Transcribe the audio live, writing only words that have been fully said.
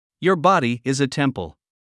Your body is a temple.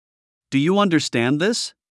 Do you understand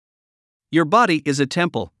this? Your body is a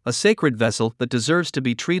temple, a sacred vessel that deserves to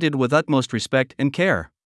be treated with utmost respect and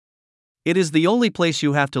care. It is the only place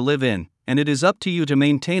you have to live in, and it is up to you to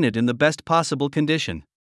maintain it in the best possible condition.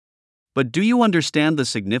 But do you understand the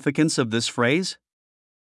significance of this phrase?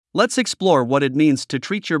 Let's explore what it means to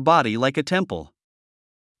treat your body like a temple.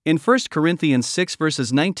 In 1 Corinthians 6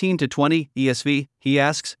 verses 19 to 20 ESV, he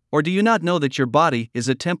asks, "Or do you not know that your body is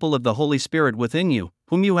a temple of the Holy Spirit within you,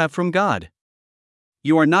 whom you have from God?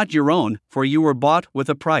 You are not your own, for you were bought with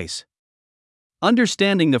a price."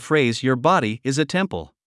 Understanding the phrase "your body is a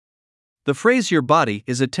temple." The phrase "your body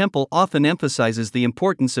is a temple" often emphasizes the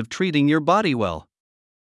importance of treating your body well.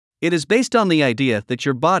 It is based on the idea that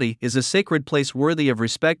your body is a sacred place worthy of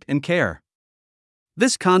respect and care.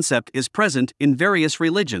 This concept is present in various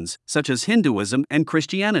religions, such as Hinduism and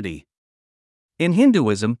Christianity. In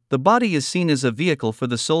Hinduism, the body is seen as a vehicle for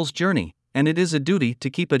the soul's journey, and it is a duty to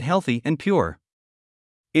keep it healthy and pure.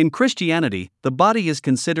 In Christianity, the body is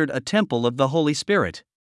considered a temple of the Holy Spirit.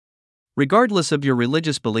 Regardless of your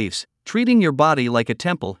religious beliefs, treating your body like a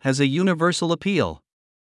temple has a universal appeal.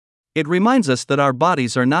 It reminds us that our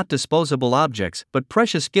bodies are not disposable objects but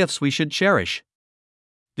precious gifts we should cherish.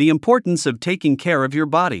 The importance of taking care of your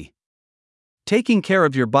body. Taking care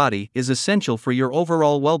of your body is essential for your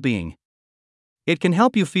overall well-being. It can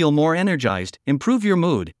help you feel more energized, improve your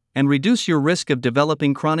mood, and reduce your risk of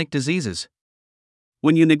developing chronic diseases.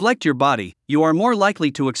 When you neglect your body, you are more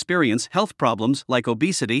likely to experience health problems like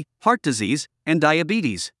obesity, heart disease, and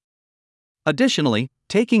diabetes. Additionally,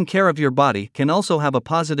 taking care of your body can also have a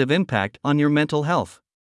positive impact on your mental health.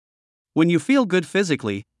 When you feel good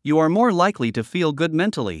physically, you are more likely to feel good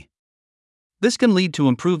mentally. This can lead to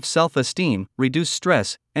improved self-esteem, reduced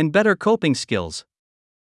stress, and better coping skills.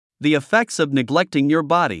 The effects of neglecting your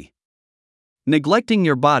body. Neglecting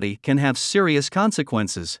your body can have serious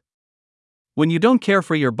consequences. When you don't care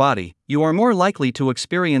for your body, you are more likely to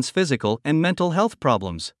experience physical and mental health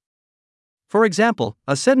problems. For example,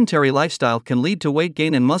 a sedentary lifestyle can lead to weight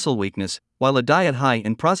gain and muscle weakness, while a diet high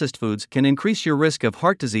in processed foods can increase your risk of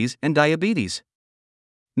heart disease and diabetes.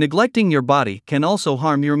 Neglecting your body can also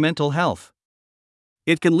harm your mental health.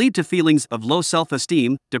 It can lead to feelings of low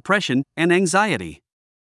self-esteem, depression, and anxiety.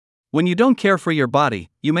 When you don't care for your body,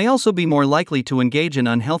 you may also be more likely to engage in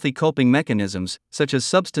unhealthy coping mechanisms, such as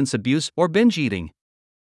substance abuse or binge eating.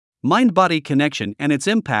 Mind-body connection and its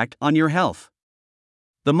impact on your health.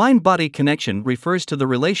 The mind-body connection refers to the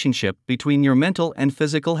relationship between your mental and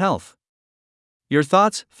physical health. Your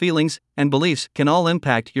thoughts, feelings, and beliefs can all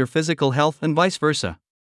impact your physical health and vice versa.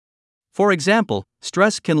 For example,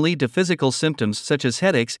 stress can lead to physical symptoms such as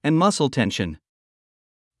headaches and muscle tension.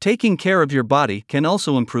 Taking care of your body can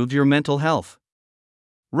also improve your mental health.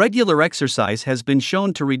 Regular exercise has been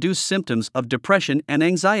shown to reduce symptoms of depression and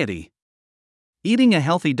anxiety. Eating a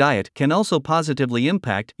healthy diet can also positively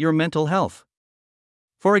impact your mental health.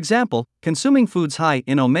 For example, consuming foods high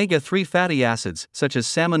in omega-3 fatty acids, such as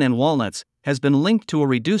salmon and walnuts, has been linked to a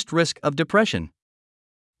reduced risk of depression.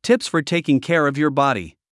 Tips for taking care of your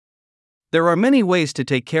body. There are many ways to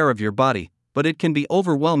take care of your body, but it can be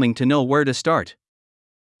overwhelming to know where to start.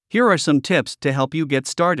 Here are some tips to help you get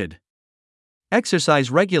started.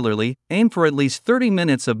 Exercise regularly, aim for at least 30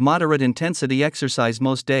 minutes of moderate intensity exercise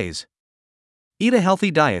most days. Eat a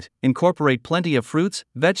healthy diet, incorporate plenty of fruits,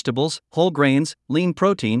 vegetables, whole grains, lean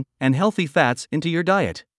protein, and healthy fats into your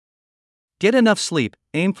diet. Get enough sleep,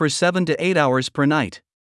 aim for 7 to 8 hours per night.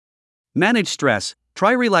 Manage stress,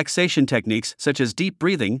 try relaxation techniques such as deep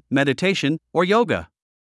breathing, meditation, or yoga.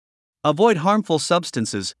 Avoid harmful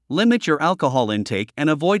substances, limit your alcohol intake, and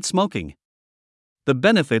avoid smoking. The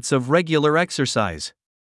benefits of regular exercise.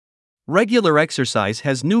 Regular exercise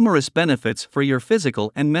has numerous benefits for your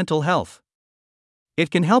physical and mental health. It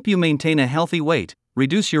can help you maintain a healthy weight,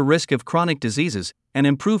 reduce your risk of chronic diseases, and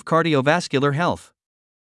improve cardiovascular health.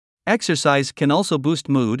 Exercise can also boost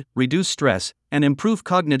mood, reduce stress, and improve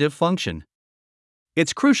cognitive function.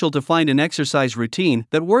 It's crucial to find an exercise routine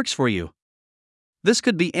that works for you. This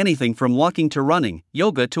could be anything from walking to running,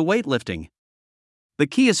 yoga to weightlifting. The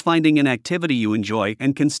key is finding an activity you enjoy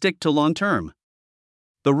and can stick to long term.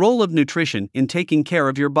 The role of nutrition in taking care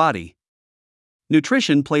of your body.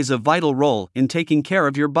 Nutrition plays a vital role in taking care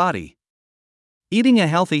of your body. Eating a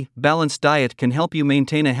healthy, balanced diet can help you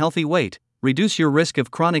maintain a healthy weight, reduce your risk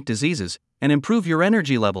of chronic diseases, and improve your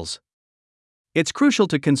energy levels. It's crucial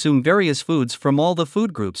to consume various foods from all the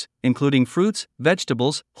food groups, including fruits,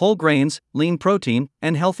 vegetables, whole grains, lean protein,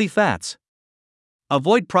 and healthy fats.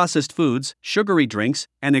 Avoid processed foods, sugary drinks,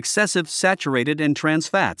 and excessive saturated and trans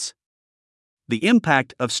fats. The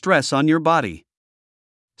impact of stress on your body.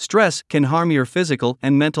 Stress can harm your physical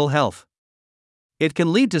and mental health. It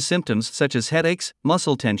can lead to symptoms such as headaches,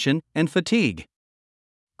 muscle tension, and fatigue.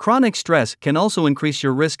 Chronic stress can also increase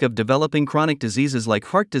your risk of developing chronic diseases like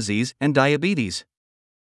heart disease and diabetes.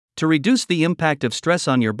 To reduce the impact of stress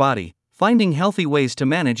on your body, finding healthy ways to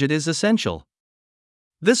manage it is essential.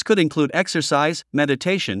 This could include exercise,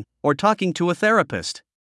 meditation, or talking to a therapist.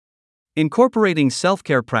 Incorporating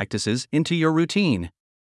self-care practices into your routine.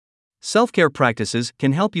 Self-care practices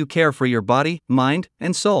can help you care for your body, mind,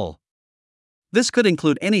 and soul. This could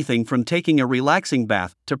include anything from taking a relaxing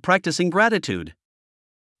bath to practicing gratitude.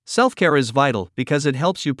 Self-care is vital because it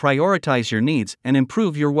helps you prioritize your needs and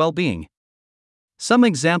improve your well-being. Some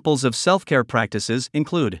examples of self-care practices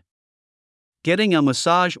include getting a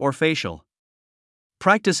massage or facial,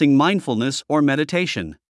 practicing mindfulness or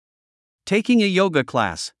meditation, taking a yoga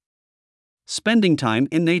class, spending time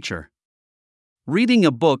in nature, reading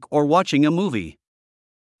a book or watching a movie.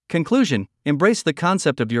 Conclusion: embrace the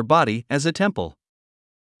concept of your body as a temple.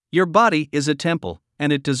 Your body is a temple,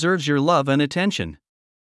 and it deserves your love and attention.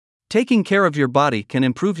 Taking care of your body can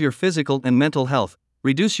improve your physical and mental health,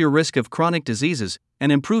 reduce your risk of chronic diseases,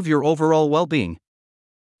 and improve your overall well-being.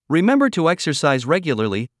 Remember to exercise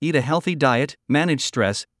regularly, eat a healthy diet, manage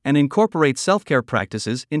stress, and incorporate self-care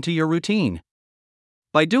practices into your routine.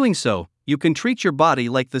 By doing so, you can treat your body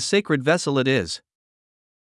like the sacred vessel it is.